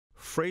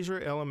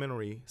Frazier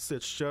Elementary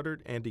sits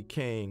shuttered and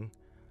decaying,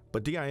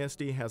 but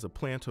DISD has a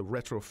plan to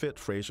retrofit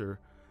Frazier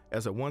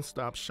as a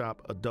one-stop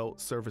shop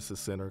adult services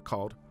center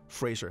called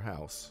Frazier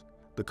House.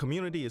 The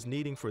community is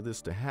needing for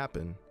this to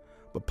happen,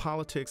 but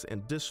politics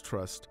and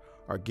distrust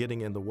are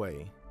getting in the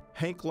way.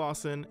 Hank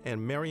Lawson and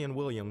Marion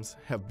Williams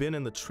have been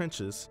in the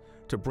trenches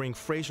to bring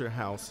Frazier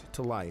House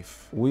to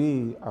life.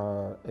 We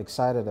are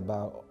excited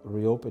about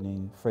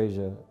reopening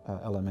Frazier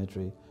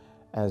Elementary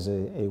as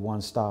a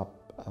one-stop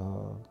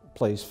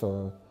place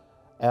for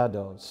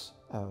adults,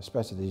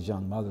 especially these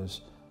young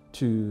mothers,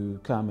 to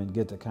come and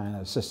get the kind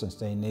of assistance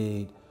they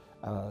need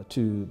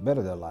to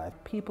better their life.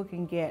 People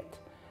can get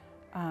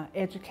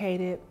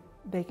educated,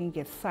 they can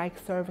get psych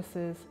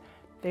services,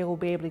 they will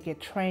be able to get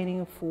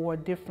training for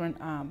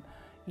different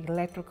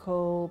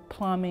electrical,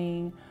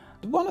 plumbing.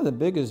 One of the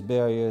biggest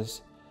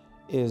barriers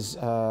is,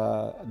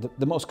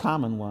 the most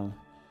common one,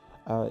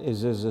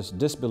 is there's this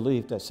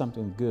disbelief that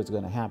something good is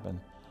going to happen.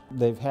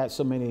 They've had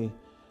so many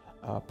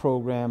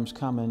programs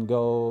come and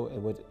go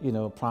with,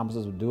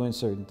 promises of doing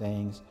certain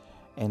things,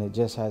 and it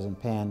just hasn't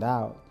panned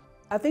out.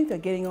 I think they're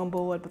getting on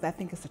board, but I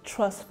think it's a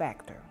trust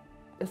factor.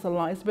 It's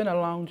been a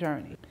long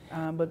journey,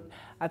 but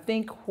I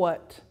think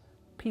what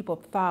people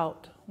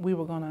thought we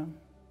were going to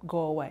go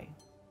away.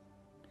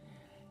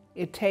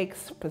 It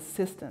takes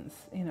persistence,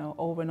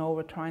 over and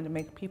over, trying to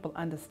make people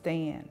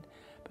understand,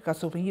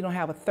 because when you don't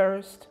have a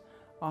thirst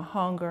or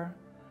hunger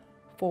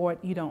for it,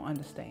 you don't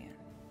understand.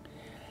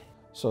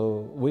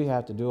 So we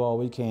have to do all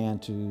we can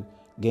to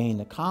gain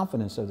the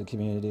confidence of the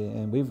community,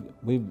 and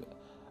we've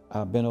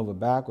bent over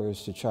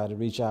backwards to try to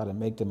reach out and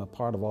make them a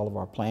part of all of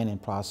our planning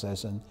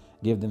process and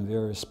give them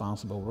very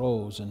responsible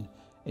roles in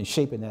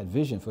shaping that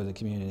vision for the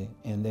community,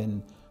 and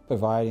then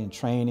providing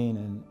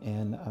training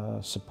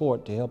and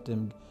support to help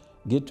them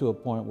get to a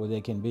point where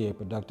they can be a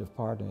productive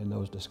partner in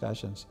those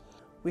discussions.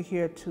 We're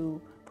here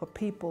for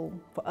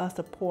us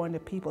to pour into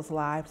people's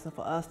lives,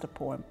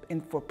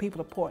 and for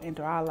people to pour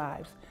into our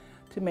lives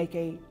to make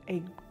a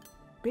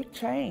big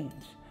change.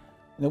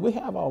 We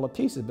have all the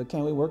pieces, but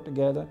can we work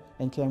together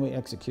and can we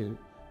execute?